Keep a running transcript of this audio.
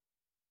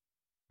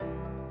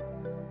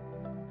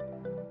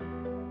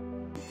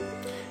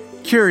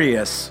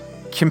Curious,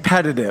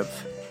 competitive,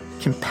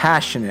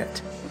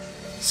 compassionate.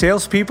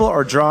 Salespeople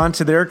are drawn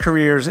to their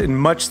careers in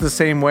much the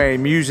same way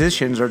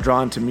musicians are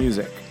drawn to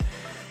music.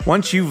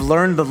 Once you've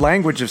learned the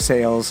language of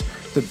sales,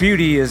 the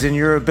beauty is in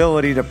your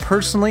ability to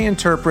personally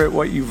interpret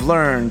what you've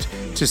learned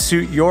to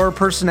suit your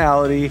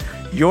personality,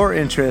 your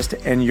interest,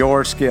 and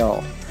your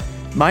skill.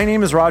 My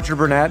name is Roger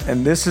Burnett,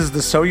 and this is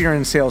the So You're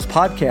in Sales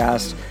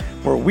podcast,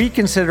 where we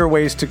consider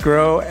ways to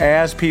grow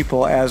as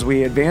people as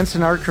we advance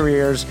in our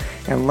careers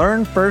and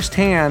learn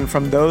firsthand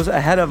from those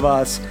ahead of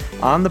us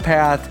on the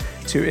path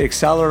to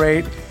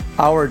accelerate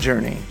our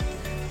journey.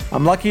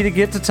 I'm lucky to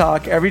get to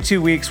talk every 2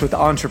 weeks with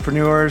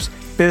entrepreneurs,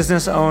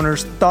 business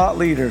owners, thought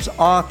leaders,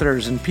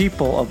 authors, and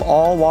people of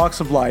all walks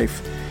of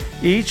life,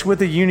 each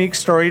with a unique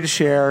story to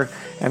share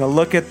and a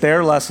look at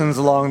their lessons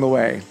along the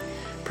way.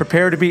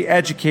 Prepare to be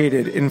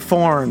educated,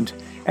 informed,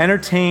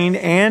 entertained,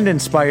 and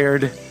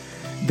inspired.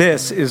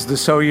 This is the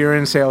So You're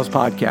in Sales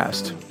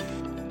podcast.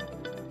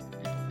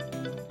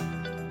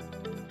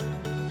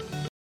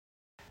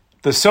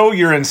 The So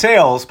You're in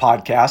Sales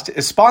podcast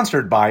is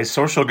sponsored by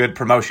Social Good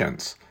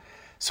Promotions.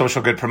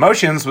 Social Good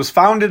Promotions was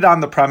founded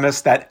on the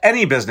premise that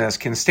any business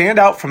can stand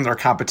out from their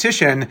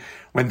competition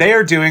when they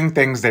are doing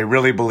things they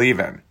really believe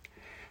in.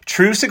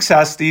 True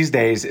success these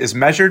days is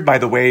measured by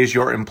the ways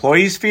your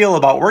employees feel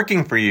about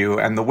working for you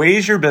and the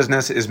ways your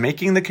business is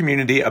making the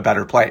community a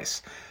better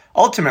place.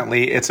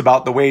 Ultimately, it's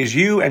about the ways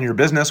you and your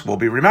business will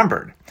be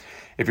remembered.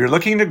 If you're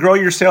looking to grow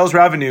your sales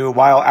revenue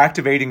while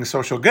activating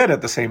social good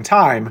at the same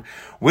time,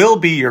 we'll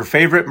be your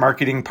favorite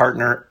marketing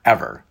partner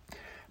ever.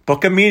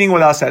 Book a meeting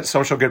with us at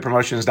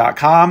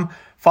socialgoodpromotions.com,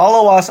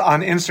 follow us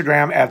on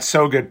Instagram at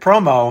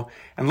SoGoodPromo,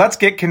 and let's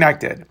get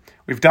connected.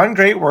 We've done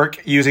great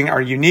work using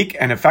our unique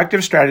and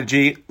effective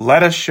strategy.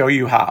 Let us show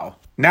you how.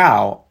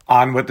 Now,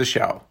 on with the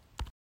show.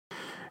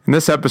 In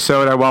this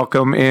episode, I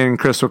welcome in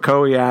Chris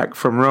Wakowiak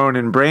from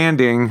Rowan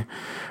Branding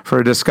for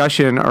a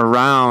discussion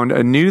around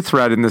a new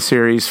thread in the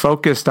series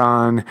focused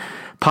on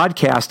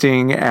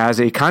podcasting as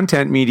a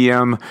content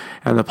medium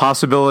and the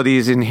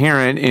possibilities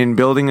inherent in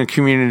building a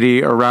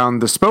community around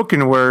the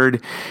spoken word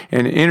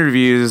and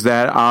interviews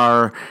that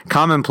are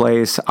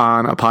commonplace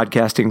on a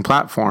podcasting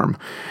platform.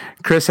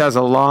 Chris has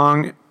a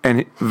long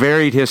and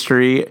varied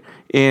history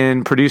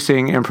in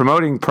producing and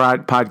promoting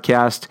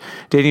podcasts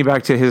dating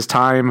back to his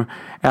time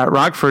at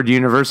Rockford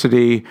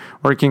University,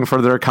 working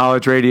for their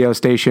college radio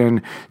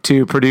station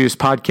to produce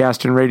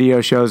podcast and radio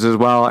shows, as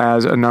well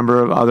as a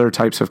number of other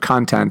types of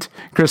content.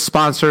 Chris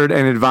sponsored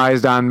and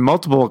advised on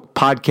multiple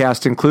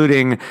podcasts,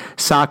 including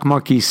Sock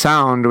Monkey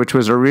Sound, which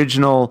was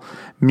original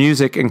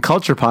music and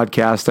culture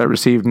podcast that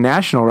received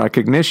national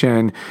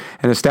recognition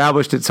and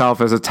established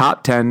itself as a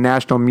top 10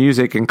 national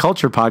music and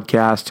culture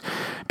podcast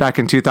back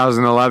in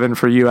 2011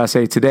 for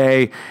USA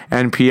Today,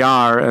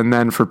 NPR, and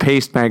then for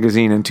Paste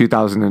Magazine in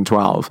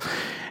 2012.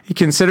 He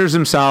considers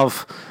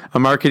himself a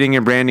marketing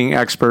and branding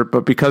expert,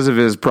 but because of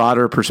his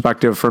broader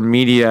perspective from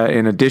media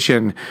in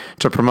addition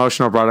to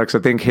promotional products, I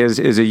think his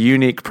is a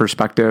unique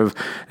perspective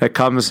that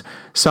comes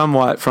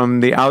somewhat from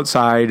the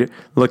outside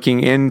looking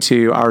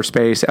into our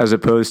space as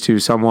opposed to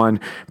someone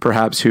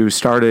perhaps who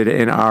started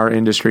in our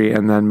industry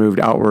and then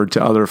moved outward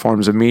to other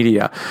forms of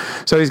media.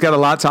 So he's got a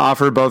lot to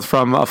offer, both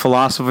from a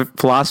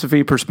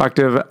philosophy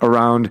perspective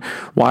around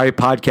why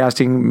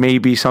podcasting may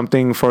be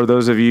something for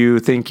those of you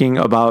thinking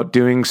about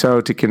doing so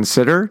to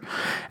consider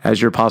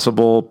as your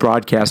possible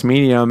broadcast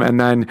medium, and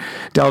then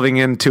delving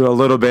into a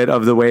little bit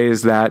of the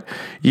ways that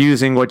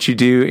using what you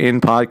do in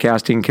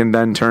podcasting can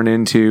then turn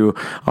into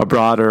a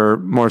broader,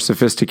 more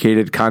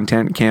sophisticated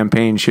content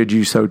campaign should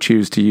you so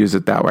choose to use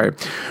it that way.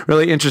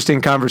 Really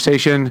interesting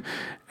conversation,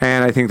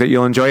 and I think that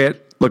you'll enjoy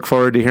it. Look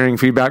forward to hearing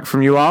feedback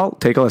from you all.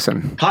 Take a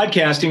listen.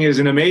 Podcasting is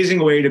an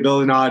amazing way to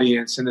build an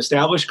audience and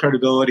establish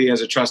credibility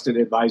as a trusted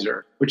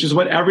advisor, which is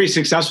what every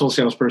successful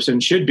salesperson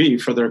should be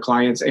for their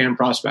clients and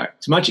prospects.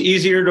 It's much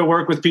easier to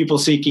work with people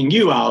seeking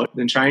you out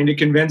than trying to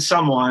convince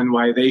someone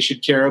why they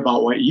should care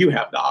about what you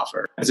have to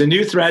offer. As a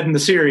new thread in the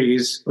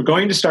series, we're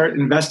going to start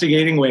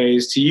investigating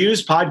ways to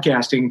use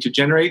podcasting to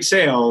generate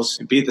sales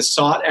and be the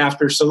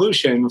sought-after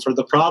solution for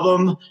the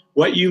problem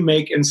what you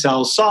make and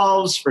sell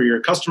solves for your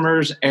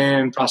customers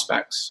and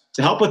prospects.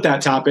 To help with that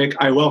topic,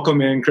 I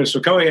welcome in Chris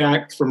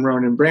Wakowiak from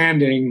Rowan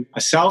Branding, a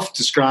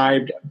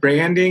self-described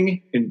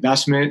branding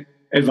investment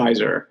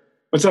advisor.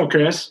 What's up,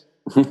 Chris?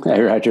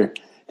 Hey, Roger.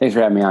 Thanks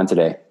for having me on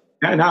today.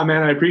 Yeah, no,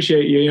 man, I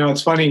appreciate you. You know,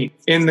 it's funny.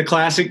 In the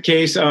classic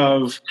case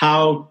of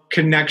how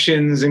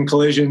connections and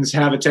collisions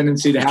have a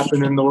tendency to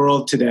happen in the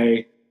world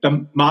today,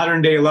 the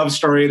modern day love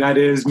story that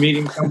is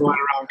meeting someone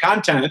around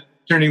content,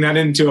 turning that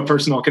into a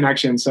personal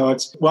connection. So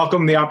it's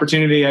welcome the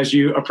opportunity as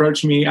you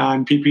approach me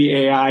on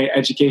PPAI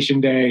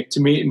Education Day to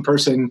meet in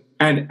person.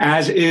 And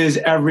as is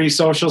every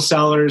social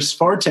seller's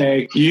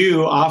forte,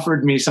 you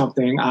offered me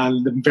something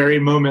on the very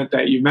moment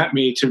that you met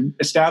me to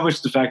establish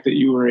the fact that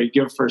you were a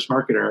Give First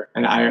marketer.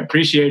 And I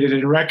appreciated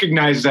and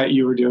recognized that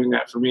you were doing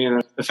that for me.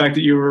 And the fact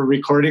that you were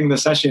recording the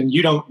session,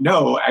 you don't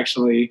know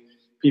actually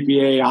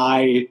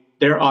PPAI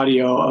their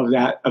audio of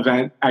that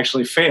event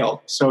actually failed.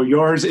 So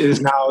yours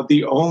is now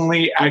the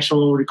only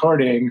actual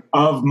recording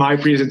of my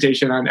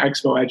presentation on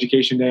Expo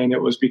Education Day, and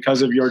it was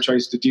because of your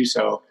choice to do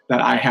so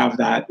that I have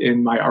that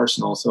in my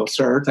arsenal. So,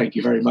 sir, thank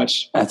you very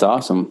much. That's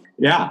awesome.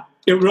 Yeah.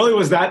 It really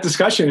was that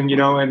discussion,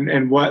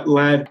 and what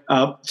led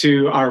up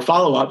to our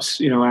follow-ups,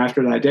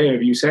 after that day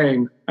of you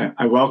saying,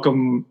 I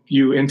welcome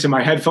you into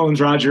my headphones,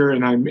 Roger,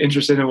 and I'm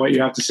interested in what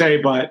you have to say,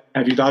 but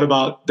have you thought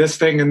about this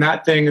thing and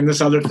that thing and this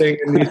other thing?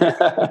 And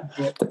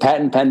the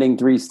patent pending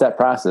 3-step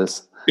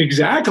process.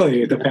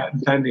 Exactly. The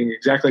patent pending.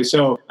 Exactly.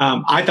 So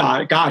I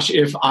thought, gosh,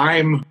 if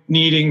I'm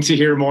needing to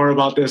hear more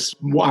about this,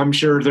 I'm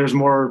sure there's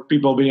more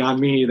people beyond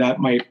me that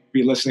might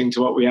be listening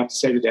to what we have to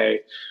say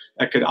today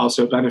that could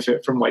also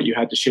benefit from what you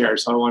had to share.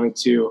 So I wanted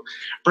to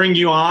bring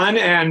you on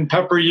and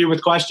pepper you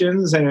with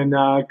questions and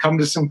come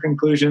to some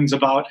conclusions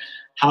about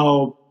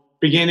how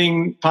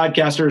beginning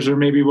podcasters, or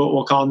maybe what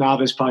we'll call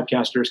novice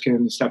podcasters,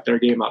 can step their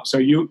game up. So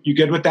you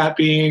good with that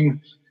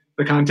being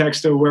the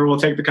context of where we'll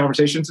take the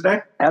conversation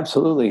today?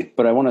 Absolutely.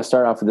 But I want to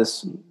start off with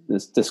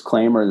this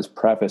disclaimer, this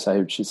preface,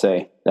 I should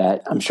say,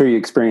 that I'm sure you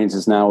experience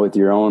this now with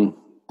your own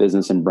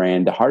business and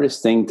brand. The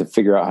hardest thing to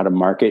figure out how to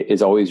market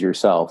is always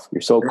yourself.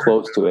 You're so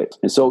close to it.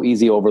 It's so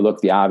easy to overlook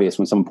the obvious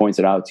when someone points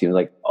it out to you.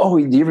 Like, oh,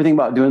 do you ever think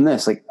about doing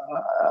this? Like,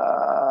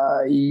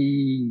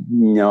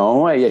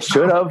 no, I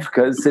should have,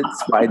 because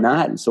why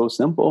not? It's so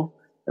simple.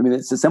 I mean,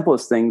 it's the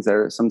simplest things that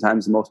are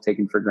sometimes the most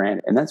taken for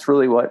granted. And that's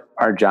really what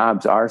our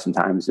jobs are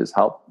sometimes, is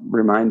help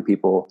remind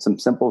people some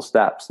simple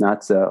steps,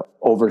 not to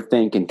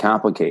overthink and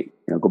complicate.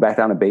 Go back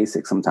down to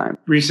basics sometimes.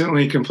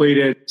 Recently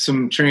completed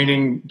some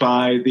training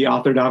by the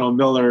author Donald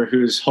Miller,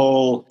 whose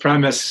whole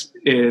premise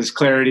is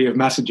clarity of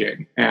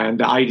messaging, and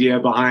the idea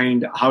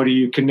behind how do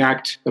you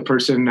connect the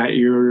person that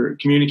you're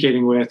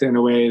communicating with in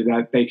a way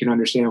that they can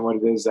understand what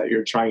it is that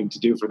you're trying to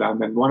do for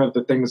them. And one of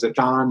the things that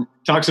Don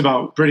talks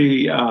about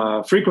pretty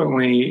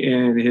frequently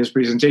in his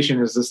presentation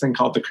is this thing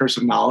called the curse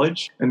of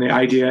knowledge. And the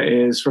idea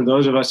is, for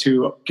those of us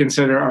who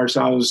consider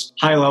ourselves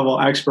high-level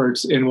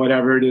experts in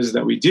whatever it is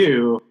that we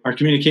do, our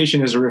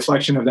communication is a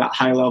reflection of that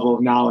high level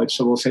of knowledge.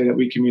 So we'll say that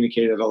we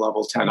communicate at a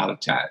level 10 out of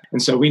 10.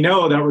 And so we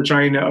know that we're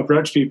trying to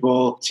approach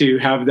people to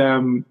have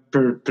them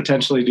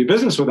potentially do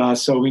business with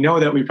us. So we know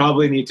that we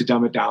probably need to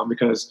dumb it down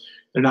because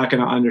they're not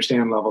going to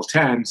understand level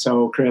 10.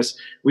 So Chris,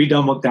 we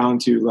dumb it down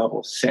to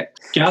level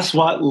 6. Guess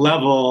what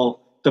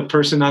level the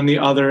person on the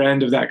other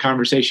end of that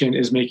conversation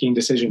is making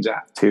decisions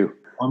at? 2.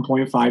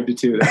 1.5 to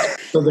 2.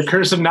 So the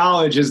curse of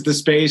knowledge is the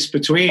space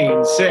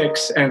between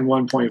 6 and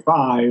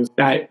 1.5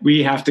 that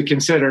we have to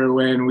consider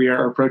when we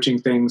are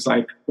approaching things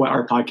like what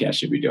our podcast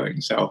should be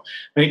doing. So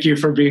thank you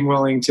for being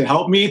willing to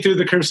help me through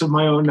the curse of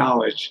my own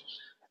knowledge.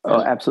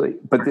 Oh, absolutely.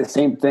 But the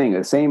same thing,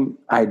 the same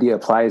idea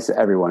applies to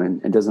everyone.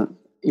 And it doesn't,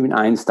 even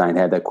Einstein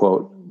had that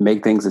quote,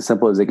 make things as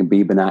simple as they can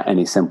be, but not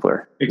any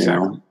simpler.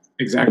 Exactly.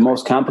 Exactly. The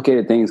most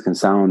complicated things can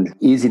sound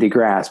easy to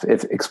grasp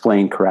if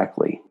explained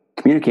correctly.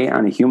 Communicate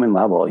on a human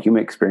level, a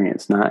human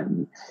experience, not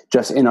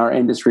just in our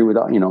industry.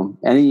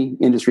 Any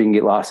industry can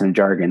get lost in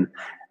jargon.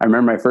 I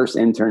remember my first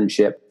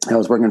internship, I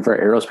was working for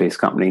an aerospace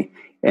company,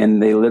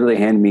 and they literally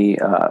handed me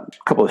a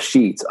couple of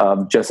sheets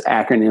of just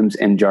acronyms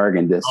and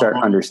jargon to start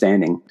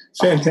understanding.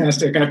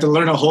 Fantastic. I have to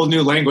learn a whole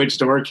new language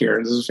to work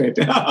here. This is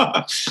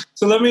fantastic.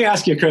 So let me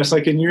ask you, Chris,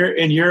 like in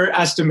your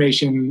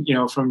estimation,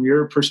 from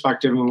your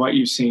perspective and what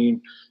you've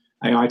seen,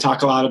 I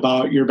talk a lot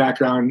about your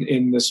background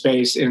in the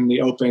space, in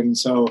the open,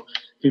 so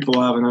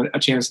people have a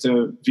chance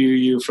to view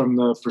you from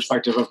the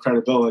perspective of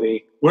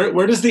credibility.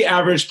 Where does the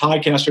average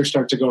podcaster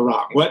start to go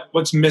wrong?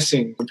 What's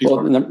missing when people?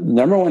 Well, the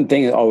number one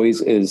thing always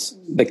is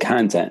the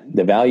content,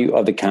 the value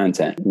of the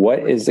content. What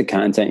is the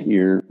content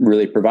you're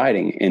really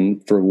providing,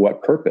 and for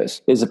what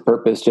purpose? Is the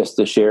purpose just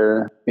to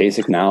share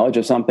basic knowledge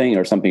of something,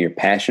 or something you're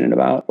passionate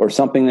about, or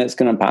something that's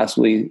going to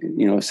possibly,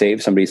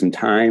 save somebody some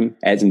time,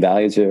 add some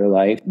value to their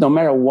life? No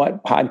matter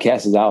what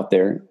podcast is out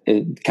there,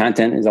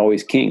 content is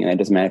always king. And it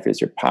doesn't matter if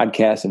it's your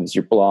podcast, if it's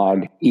your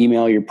blog,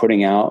 email you're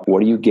putting out,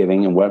 what are you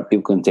giving, and what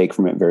people can take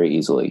from it very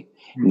easily.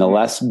 And the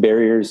less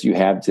barriers you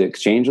have to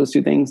exchange those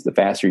two things, the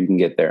faster you can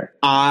get there.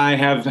 I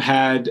have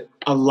had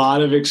a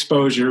lot of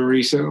exposure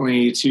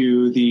recently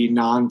to the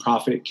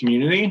nonprofit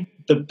community.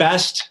 The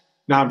best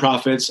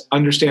nonprofits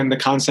understand the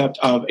concept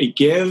of a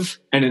give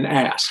and an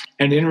ask.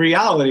 And in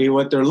reality,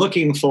 what they're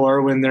looking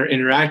for when they're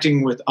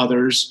interacting with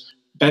others,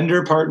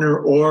 vendor partner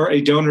or a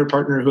donor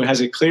partner who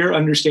has a clear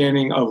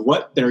understanding of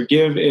what their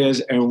give is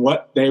and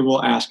what they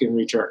will ask in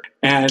return.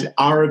 And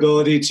our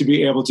ability to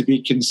be able to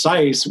be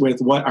concise with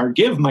what our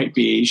give might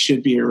be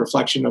should be a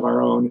reflection of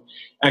our own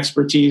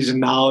expertise and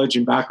knowledge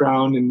and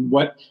background and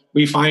what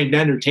we find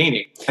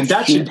entertaining. And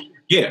that should be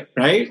give,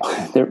 right?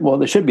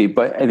 There should be,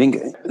 but I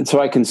think,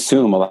 so I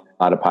consume a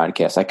lot of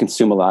podcasts. I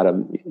consume a lot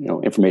of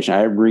information.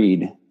 I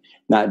read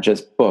not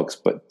just books,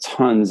 but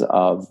tons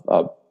of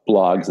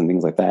blogs and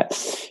things like that.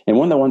 And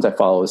one of the ones I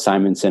follow is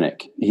Simon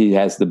Sinek. He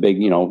has the big,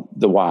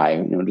 the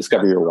why,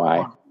 discover your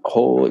why.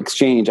 whole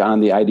exchange on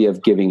the idea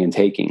of giving and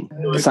taking.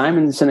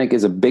 Simon Sinek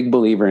is a big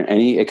believer in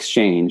any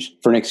exchange.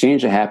 For an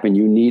exchange to happen,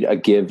 you need a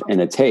give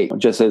and a take.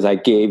 Just as I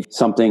gave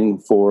something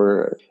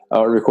for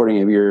a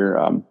recording of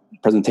your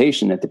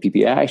presentation at the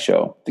PPAI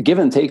show, the give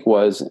and take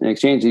was an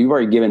exchange. You've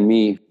already given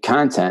me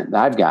content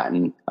that I've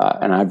gotten,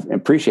 and I've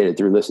appreciated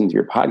through listening to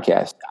your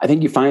podcast. I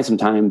think you find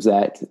sometimes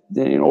that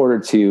in order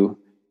to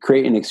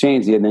create an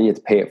exchange, then you have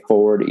to pay it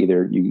forward.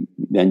 Either you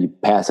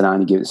pass it on,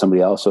 you give it to somebody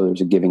else, so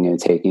there's a giving and a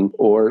taking,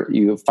 or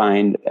you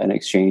find an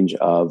exchange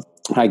of,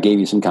 I gave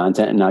you some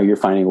content and now you're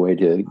finding a way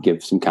to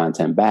give some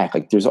content back.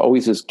 Like there's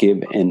always this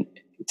give and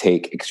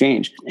take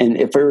exchange. And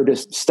if we were to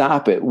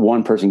stop at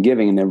one person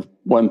giving and then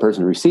one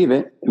person receive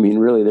it, I mean,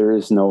 really there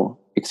is no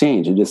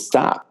exchange. It just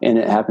stops. And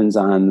it happens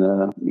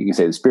on you can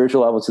say the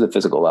spiritual level to the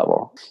physical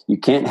level. You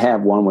can't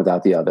have one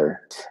without the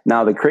other.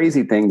 Now, the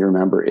crazy thing to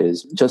remember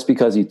is just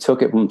because you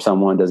took it from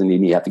someone doesn't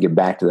mean you have to get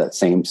back to that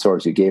same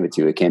source you gave it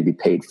to. It can be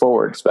paid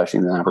forward, especially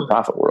in the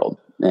not-for-profit world.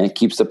 And it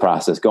keeps the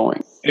process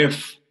going.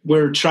 If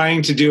we're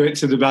trying to do it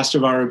to the best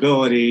of our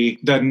ability,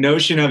 the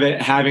notion of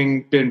it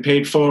having been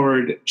paid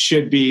forward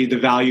should be the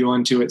value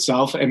unto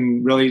itself,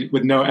 and really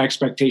with no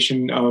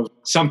expectation of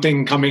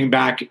something coming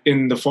back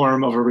in the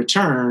form of a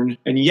return.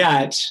 And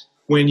yet,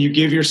 when you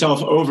give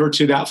yourself over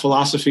to that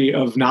philosophy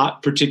of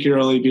not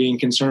particularly being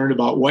concerned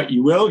about what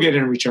you will get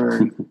in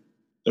return,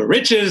 the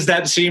riches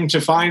that seem to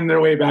find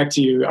their way back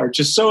to you are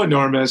just so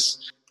enormous.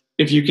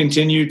 If you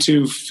continue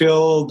to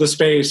fill the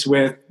space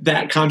with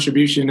that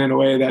contribution in a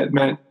way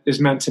that is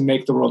meant to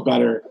make the world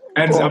better,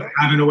 ends up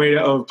having a way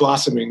of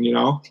blossoming, you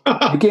know?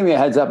 You gave me a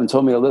heads up and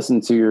told me to listen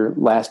to your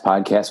last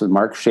podcast with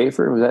Mark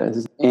Schaefer. Was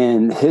that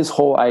and his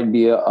whole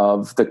idea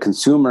of the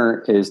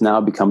consumer is now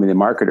becoming the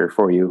marketer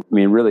for you. I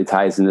mean, it really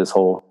ties in this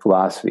whole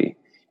philosophy.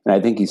 And I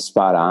think he's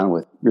spot on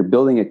with, you're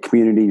building a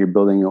community, you're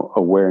building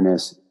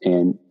awareness.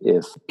 And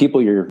if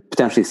people you're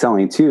potentially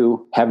selling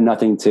to have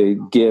nothing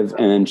to give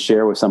and then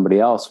share with somebody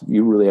else,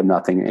 you really have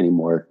nothing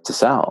anymore to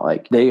sell.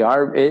 Like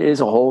it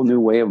is a whole new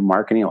way of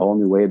marketing, a whole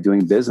new way of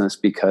doing business,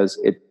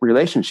 because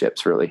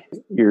relationships really,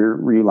 you're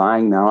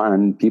relying now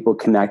on people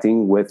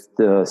connecting with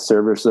the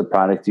service or the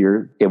product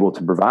you're able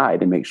to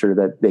provide and make sure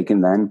that they can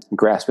then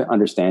grasp it,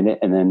 understand it,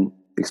 and then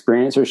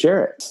experience or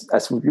share it.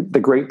 That's the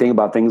great thing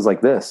about things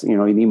like this. You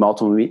know, you need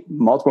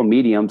multiple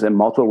mediums and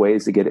multiple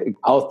ways to get it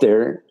out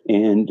there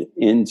and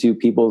into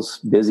people's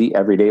busy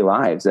everyday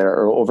lives that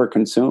are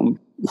overconsumed.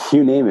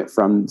 You name it,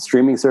 from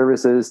streaming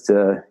services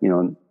to, you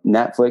know,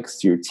 Netflix,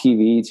 to your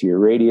TV, to your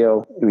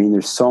radio. I mean,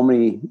 there's so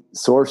many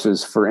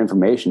sources for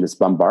information to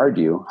bombard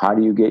you. How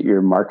do you get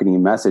your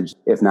marketing message,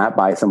 if not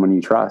by someone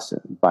you trust,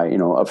 by, you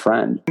know, a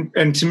friend?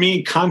 And to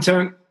me,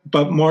 content,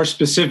 but more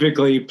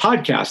specifically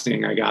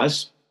podcasting, I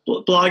guess,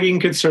 blogging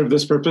could serve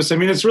this purpose. I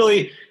mean, it's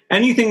really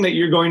anything that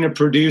you're going to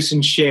produce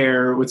and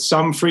share with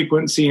some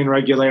frequency and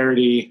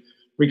regularity,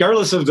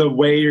 regardless of the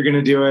way you're going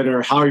to do it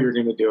or how you're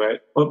going to do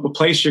it, what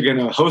place you're going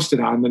to host it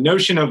on. The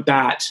notion of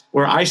that,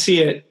 where I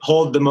see it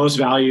hold the most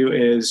value,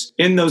 is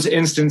in those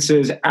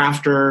instances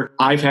after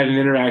I've had an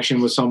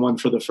interaction with someone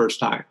for the first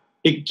time.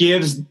 It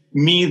gives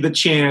me the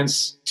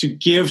chance to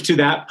give to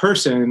that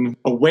person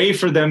a way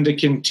for them to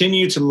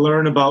continue to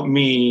learn about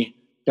me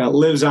that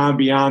lives on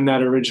beyond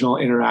that original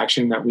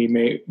interaction that we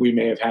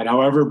may have had,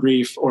 however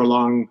brief or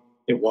long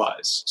it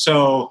was.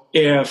 So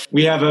if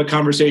we have a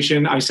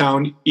conversation, I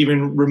sound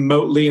even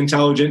remotely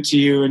intelligent to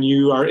you and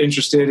you are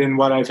interested in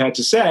what I've had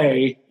to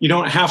say, you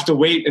don't have to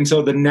wait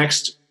until the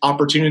next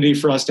opportunity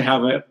for us to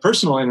have a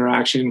personal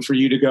interaction for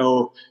you to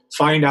go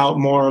find out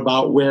more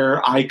about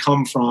where I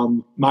come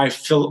from, my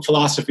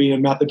philosophy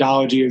and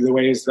methodology of the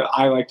ways that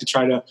I like to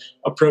try to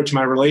approach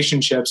my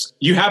relationships.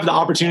 You have the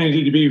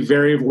opportunity to be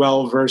very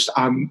well versed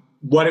on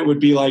what it would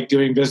be like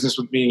doing business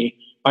with me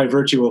by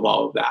virtue of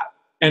all of that.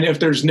 And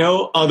if there's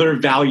no other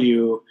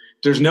value,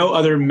 there's no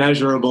other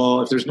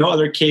measurable, if there's no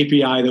other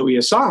KPI that we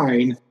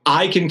assign,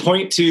 I can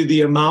point to the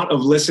amount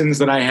of listens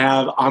that I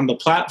have on the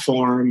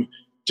platform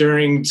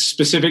during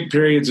specific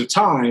periods of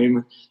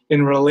time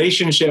in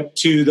relationship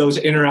to those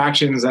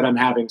interactions that I'm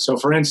having. So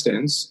for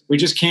instance, we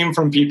just came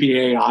from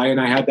PPAI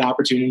and I had the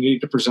opportunity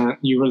to present,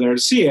 you were there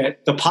to see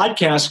it. The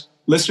podcast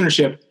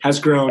listenership has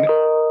grown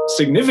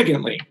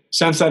significantly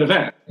since that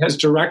event. It has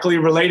directly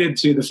related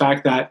to the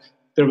fact that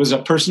there was a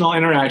personal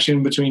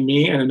interaction between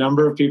me and a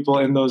number of people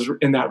in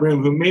that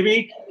room who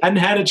maybe hadn't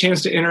had a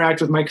chance to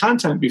interact with my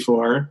content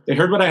before. They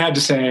heard what I had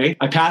to say.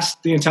 I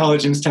passed the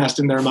intelligence test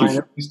in their mind,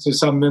 at least to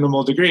some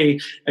minimal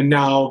degree. And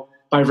now,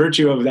 by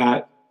virtue of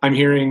that, I'm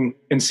hearing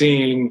and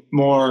seeing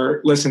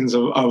more listens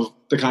of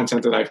the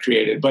content that I've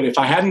created. But if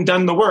I hadn't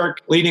done the work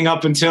leading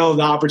up until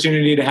the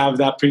opportunity to have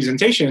that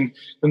presentation,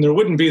 then there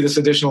wouldn't be this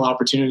additional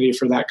opportunity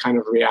for that kind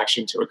of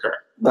reaction to occur.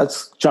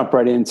 Let's jump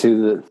right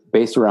into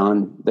based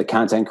around the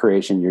content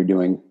creation you're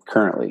doing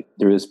currently.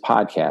 There is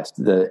podcast.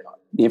 The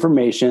the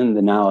information,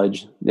 the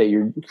knowledge that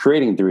you're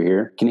creating through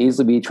here can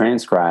easily be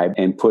transcribed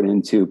and put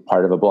into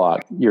part of a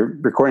blog. You're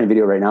recording a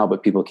video right now,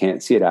 but people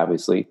can't see it,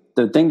 obviously.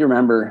 The thing to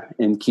remember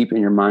and keep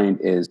in your mind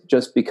is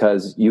just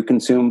because you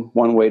consume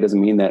one way doesn't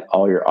mean that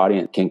all your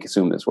audience can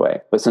consume this way.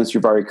 But since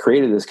you've already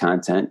created this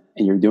content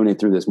and you're doing it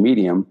through this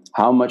medium,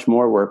 how much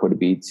more work would it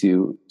be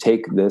to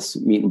take this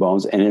meat and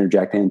bones and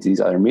interject it into these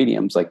other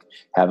mediums? Like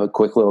have a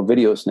quick little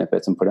video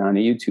snippets and put it on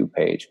a YouTube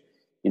page.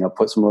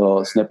 Put some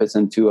little snippets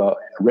into a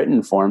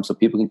written form so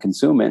people can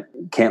consume it,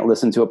 can't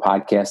listen to a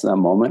podcast in that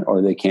moment,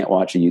 or they can't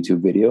watch a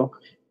YouTube video,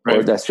 right.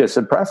 Or that's just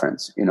a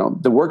preference.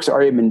 The work's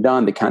already been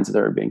done. The content's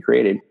already been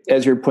created.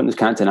 As you're putting this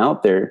content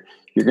out there,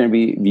 you're going to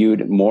be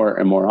viewed more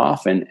and more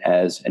often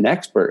as an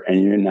expert,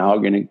 and you're now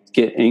going to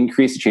get an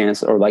increased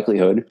chance or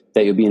likelihood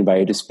that you'll be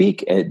invited to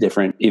speak at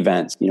different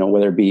events,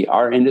 whether it be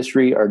our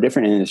industry or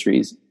different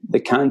industries. The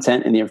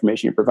content and the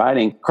information you're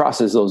providing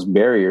crosses those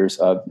barriers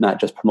of not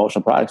just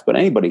promotional products, but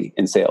anybody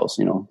in sales,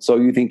 So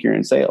you think you're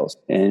in sales.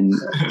 And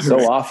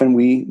so often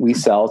we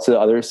sell to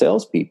other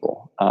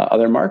salespeople,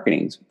 other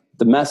marketings.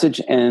 The message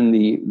and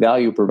the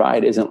value you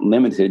provide isn't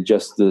limited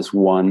just to this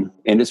one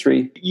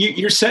industry.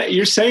 You're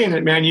saying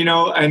it, man,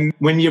 and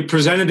when you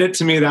presented it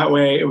to me that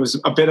way, it was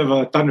a bit of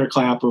a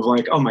thunderclap of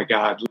like, oh my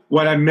God,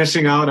 what I'm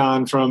missing out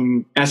on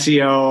from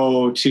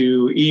SEO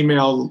to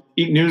email,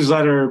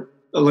 newsletter,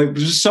 like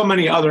there's so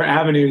many other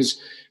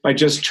avenues by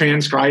just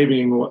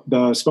transcribing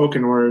the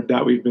spoken word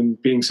that we've been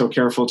being so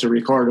careful to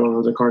record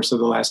over the course of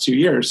the last 2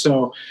 years.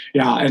 So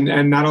yeah,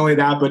 and not only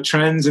that, but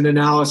trends and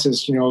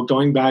analysis,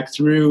 going back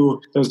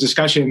through those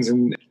discussions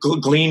and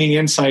gleaning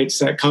insights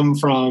that come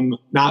from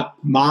not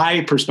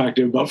my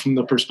perspective, but from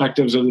the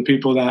perspectives of the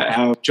people that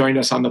have joined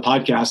us on the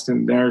podcast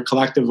and their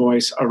collective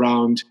voice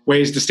around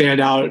ways to stand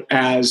out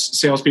as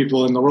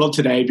salespeople in the world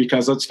today.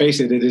 Because let's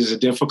face it, it is a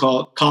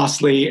difficult,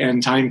 costly,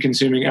 and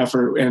time-consuming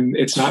effort, and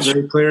it's not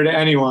very clear to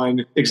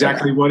anyone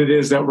exactly what it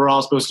is that we're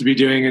all supposed to be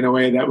doing in a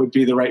way that would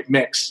be the right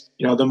mix.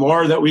 The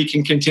more that we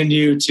can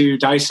continue to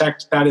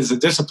dissect that as a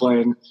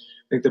discipline,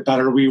 I think the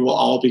better we will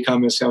all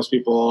become as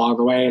salespeople along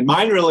the way. And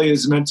mine really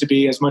is meant to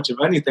be as much of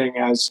anything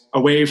as a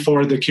way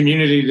for the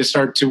community to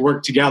start to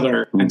work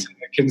together and to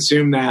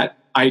consume that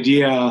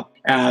idea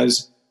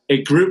as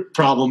a group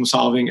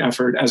problem-solving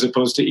effort as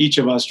opposed to each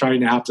of us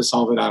trying to have to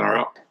solve it on our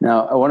own.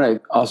 Now, I want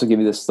to also give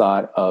you this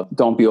thought of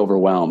don't be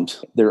overwhelmed.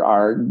 There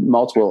are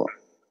multiple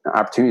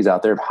opportunities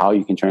out there of how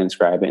you can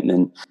transcribe it and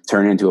then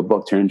turn it into a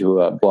book, turn it into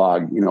a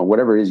blog,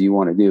 whatever it is you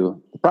want to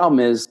do. The problem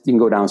is you can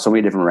go down so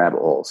many different rabbit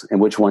holes, and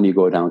which one you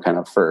go down kind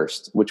of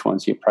first, which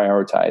ones you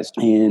prioritize.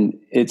 And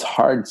it's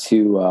hard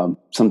to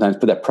sometimes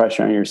put that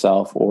pressure on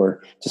yourself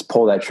or just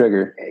pull that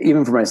trigger.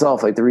 Even for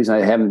myself, like the reason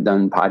I haven't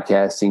done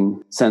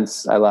podcasting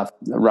since I left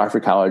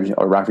Rockford College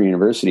or Rockford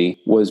University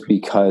was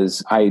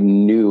because I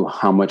knew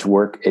how much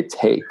work it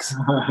takes.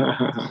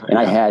 And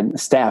I had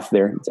staff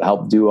there to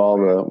help do all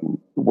the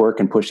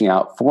work and pushing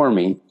out for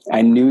me.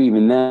 I knew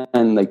even then,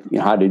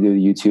 how to do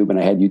the YouTube, and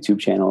I had YouTube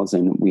channels,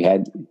 and we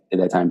had at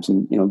that time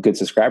some, good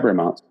subscriber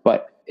amounts,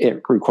 but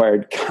it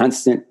required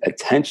constant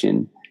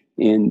attention,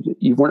 and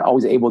you weren't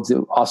always able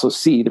to also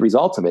see the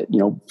results of it,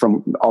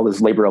 from all this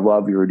labor of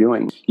love you were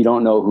doing. You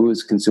don't know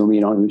who's consuming,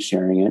 you don't know who's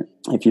sharing it.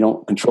 If you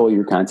don't control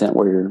your content,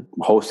 where you're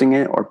hosting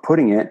it or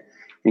putting it,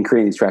 and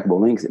creating these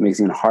trackable links, it makes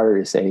it even harder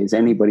to say, is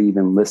anybody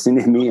even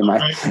listening to me? Am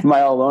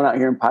I all alone out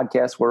here in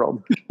podcast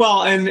world?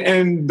 Well,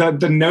 and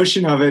the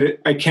notion of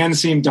it can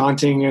seem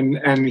daunting.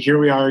 And here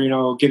we are,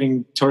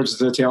 getting towards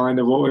the tail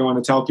end of what we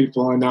want to tell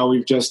people. And now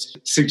we've just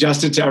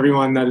suggested to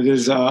everyone that it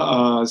is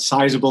a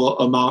sizable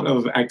amount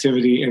of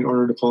activity in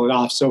order to pull it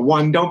off. So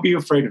one, don't be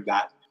afraid of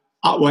that.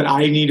 What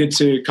I needed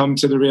to come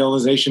to the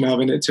realization of,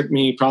 and it took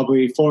me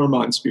probably 4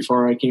 months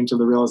before I came to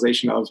the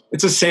realization of,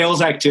 it's a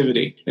sales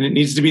activity and it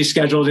needs to be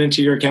scheduled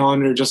into your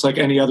calendar just like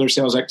any other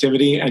sales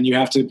activity. And you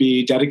have to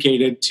be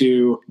dedicated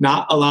to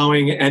not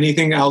allowing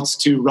anything else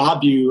to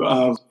rob you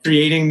of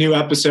creating new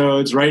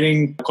episodes,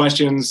 writing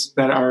questions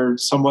that are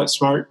somewhat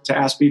smart to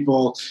ask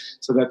people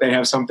so that they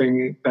have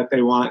something that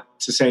they want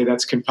to say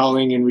that's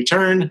compelling in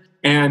return,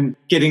 and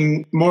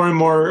getting more and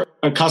more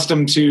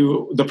accustomed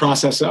to the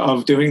process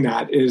of doing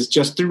that is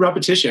just through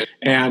repetition.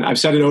 And I've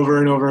said it over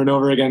and over and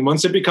over again.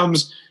 Once it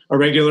becomes a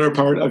regular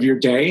part of your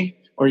day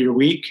or your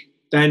week,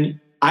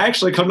 then I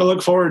actually come to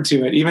look forward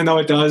to it, even though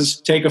it does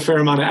take a fair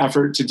amount of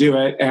effort to do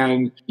it.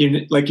 And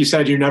like you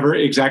said, you're never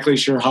exactly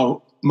sure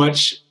how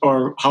much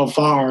or how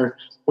far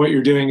what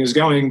you're doing is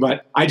going,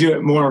 but I do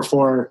it more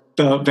for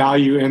the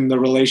value in the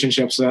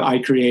relationships that I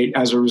create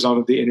as a result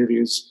of the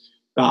interviews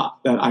that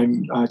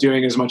I'm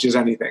doing as much as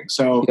anything.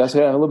 So you also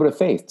have a little bit of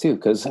faith too,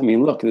 because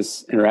look,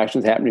 this interaction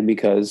is happening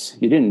because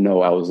you didn't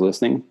know I was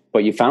listening,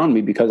 but you found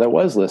me because I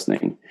was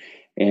listening.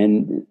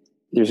 And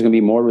there's going to be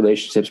more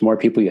relationships, more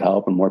people you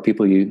help, and more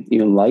people you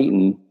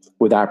enlighten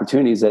with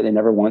opportunities that they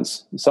never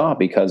once saw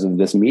because of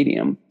this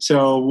medium.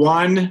 So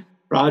one,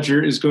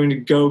 Roger is going to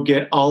go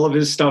get all of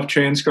his stuff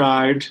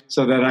transcribed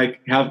so that I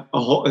have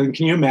a whole, and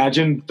can you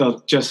imagine the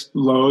just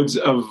loads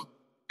of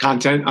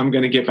content I'm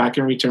going to get back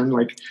in return.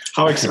 Like,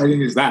 how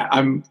exciting is that?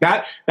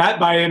 That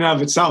by and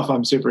of itself,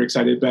 I'm super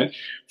excited. But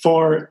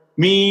for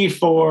me,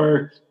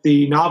 for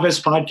the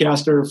novice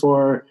podcaster,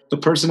 for the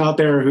person out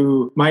there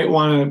who might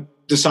want to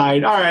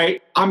decide, all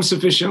right, I'm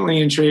sufficiently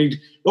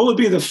intrigued, what would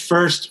be the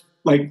first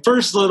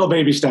little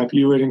baby step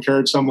you would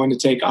encourage someone to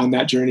take on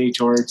that journey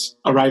towards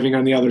arriving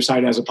on the other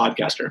side as a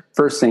podcaster?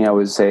 First thing I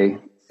would say,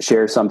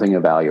 share something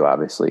of value,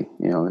 obviously.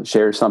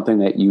 Share something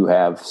that you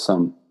have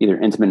some either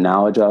intimate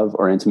knowledge of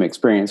or intimate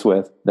experience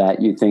with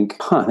that you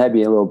think, that'd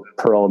be a little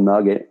pearl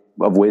nugget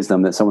of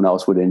wisdom that someone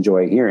else would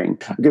enjoy hearing.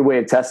 A good way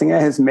of testing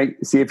it is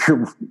see if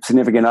your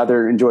significant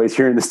other enjoys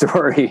hearing the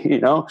story.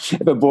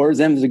 If it bores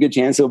them, there's a good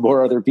chance it'll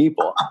bore other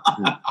people.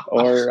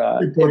 Or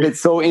if it's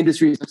so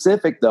industry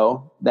specific,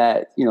 though,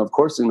 that of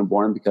course it's going to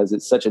bore them because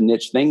it's such a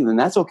niche thing. Then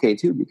that's okay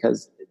too,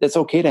 because it's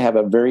okay to have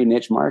a very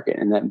niche market,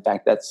 and that in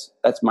fact that's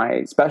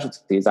my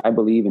specialty. Is I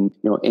believe in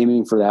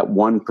aiming for that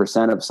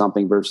 1% of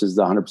something versus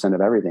the 100% of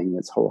everything.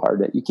 That's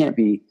wholehearted. You can't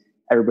be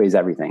everybody's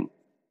everything.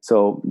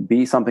 So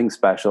be something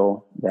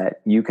special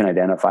that you can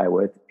identify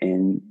with,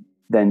 and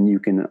then you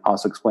can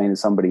also explain to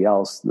somebody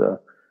else the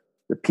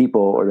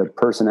people or the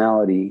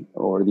personality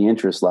or the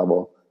interest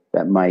level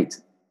that might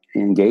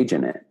engage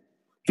in it.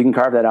 If you can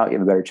carve that out, you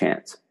have a better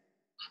chance.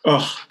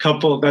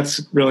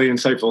 That's really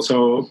insightful.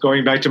 So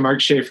going back to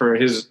Mark Schaefer,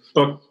 his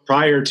book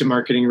prior to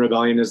Marketing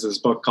Rebellion is this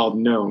book called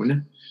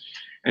Known.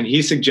 And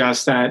he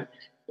suggests that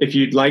if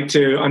you'd like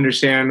to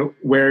understand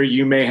where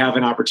you may have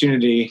an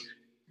opportunity,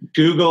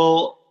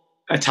 Google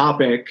a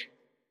topic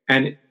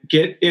and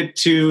get it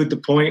to the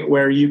point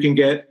where you can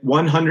get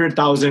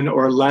 100,000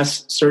 or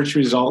less search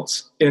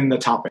results in the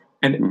topic.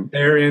 And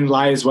therein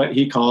lies what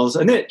he calls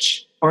a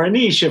niche or a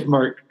niche if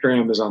Mark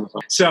Graham is on the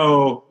phone.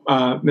 So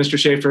Mr.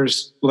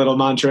 Schaefer's little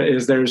mantra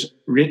is there's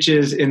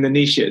riches in the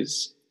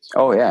niches.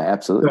 Oh, yeah,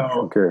 absolutely.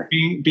 So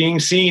being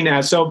seen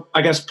as, so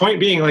I guess point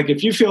being, like,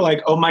 if you feel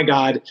like, oh my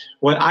God,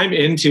 what I'm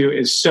into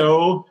is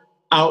so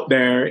out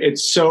there,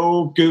 it's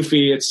so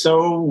goofy, it's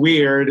so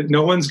weird,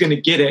 no one's going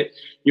to get it,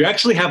 you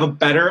actually have a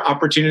better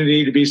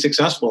opportunity to be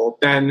successful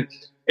than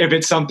if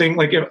it's something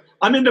like, if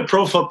I'm into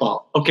pro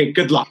football, okay,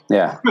 good luck.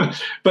 Yeah.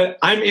 But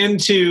I'm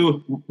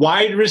into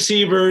wide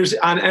receivers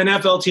on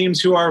NFL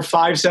teams who are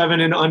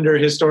 5'7" and under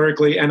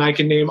historically, and I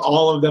can name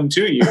all of them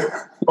to you.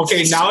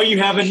 Okay, now you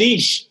have a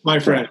niche, my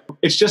friend.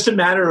 It's just a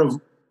matter of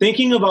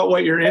thinking about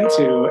what you're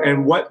into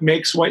and what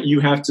makes what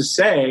you have to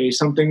say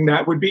something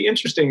that would be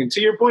interesting. And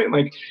to your point,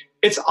 like,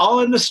 it's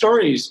all in the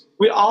stories.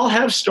 We all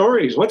have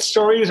stories. What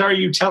stories are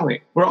you telling?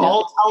 We're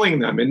all telling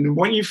them. And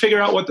when you figure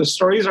out what the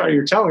stories are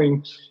you're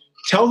telling,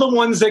 tell the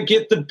ones that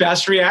get the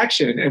best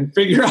reaction and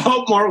figure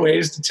out more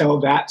ways to tell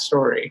that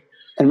story.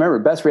 And remember,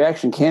 best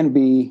reaction can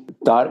be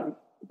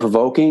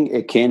thought-provoking.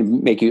 It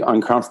can make you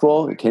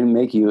uncomfortable. It can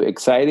make you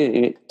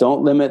excited.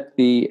 Don't limit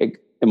the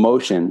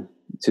emotion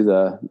to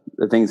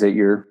the things that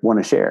you want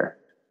to share.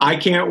 I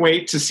can't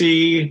wait to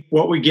see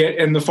what we get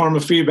in the form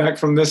of feedback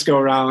from this go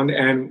around,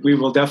 and we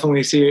will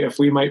definitely see if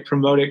we might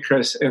promote it,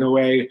 Chris, in a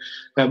way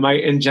that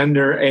might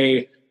engender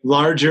a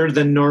larger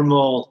than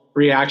normal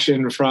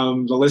reaction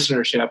from the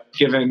listenership,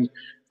 given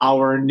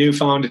our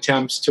newfound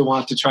attempts to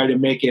want to try to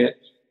make it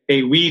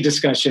a we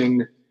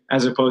discussion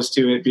as opposed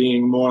to it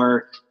being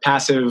more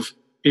passive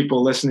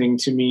people listening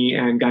to me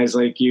and guys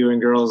like you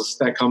and girls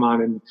that come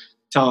on and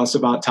tell us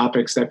about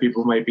topics that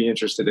people might be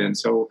interested in.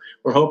 So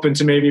we're hoping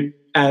to maybe,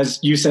 as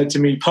you said to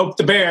me, poke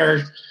the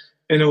bear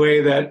in a way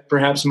that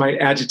perhaps might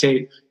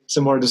agitate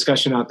some more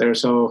discussion out there.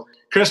 So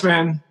Chris,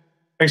 man,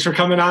 thanks for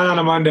coming on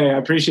a Monday. I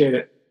appreciate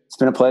it. It's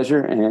been a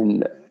pleasure,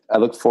 and I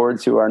look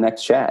forward to our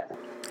next chat.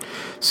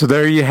 So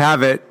there you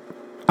have it.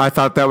 I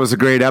thought that was a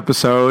great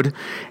episode.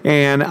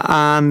 And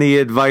on the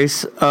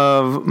advice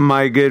of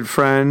my good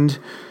friend,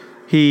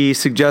 he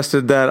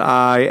suggested that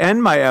I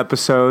end my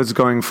episodes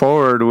going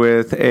forward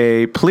with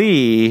a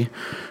plea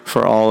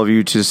for all of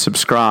you to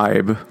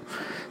subscribe.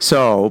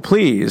 So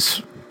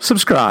please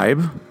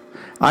subscribe.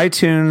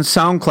 iTunes,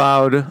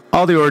 SoundCloud,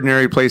 all the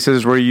ordinary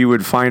places where you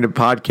would find a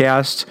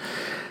podcast.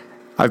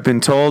 I've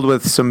been told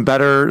with some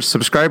better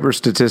subscriber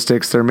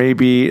statistics, there may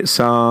be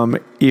some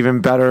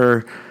even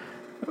better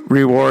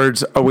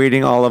rewards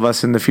awaiting all of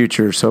us in the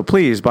future. So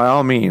please, by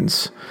all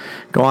means,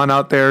 go on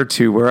out there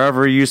to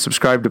wherever you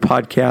subscribe to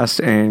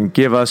podcasts and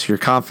give us your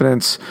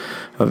confidence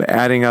of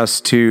adding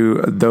us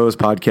to those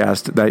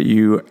podcasts that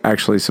you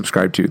actually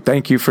subscribe to.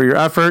 Thank you for your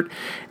effort,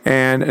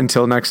 and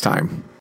until next time.